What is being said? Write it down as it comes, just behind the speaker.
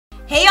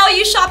all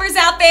you shoppers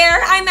out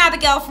there, I'm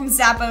Abigail from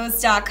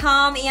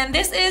Zappos.com, and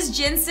this is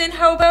Jensen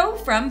Hobo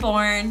from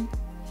Born.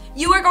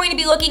 You are going to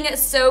be looking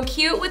so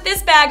cute with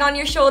this bag on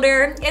your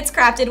shoulder. It's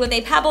crafted with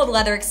a pebbled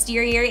leather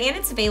exterior and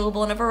it's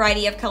available in a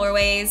variety of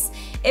colorways.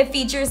 It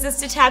features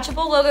this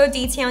detachable logo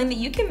detailing that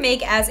you can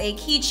make as a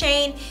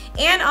keychain,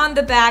 and on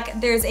the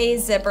back there's a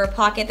zipper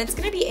pocket that's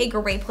going to be a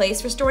great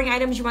place for storing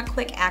items you want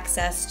quick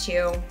access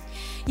to.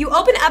 You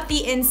open up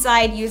the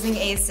inside using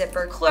a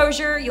zipper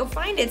closure. You'll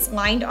find it's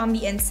lined on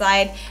the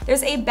inside.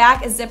 There's a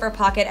back zipper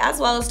pocket as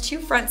well as 2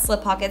 front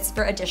slip pockets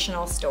for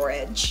additional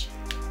storage.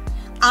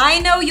 I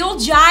know you'll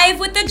jive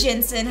with the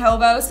Jensen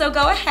Hobo, so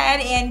go ahead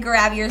and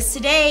grab yours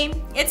today.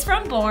 It's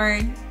from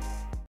Born.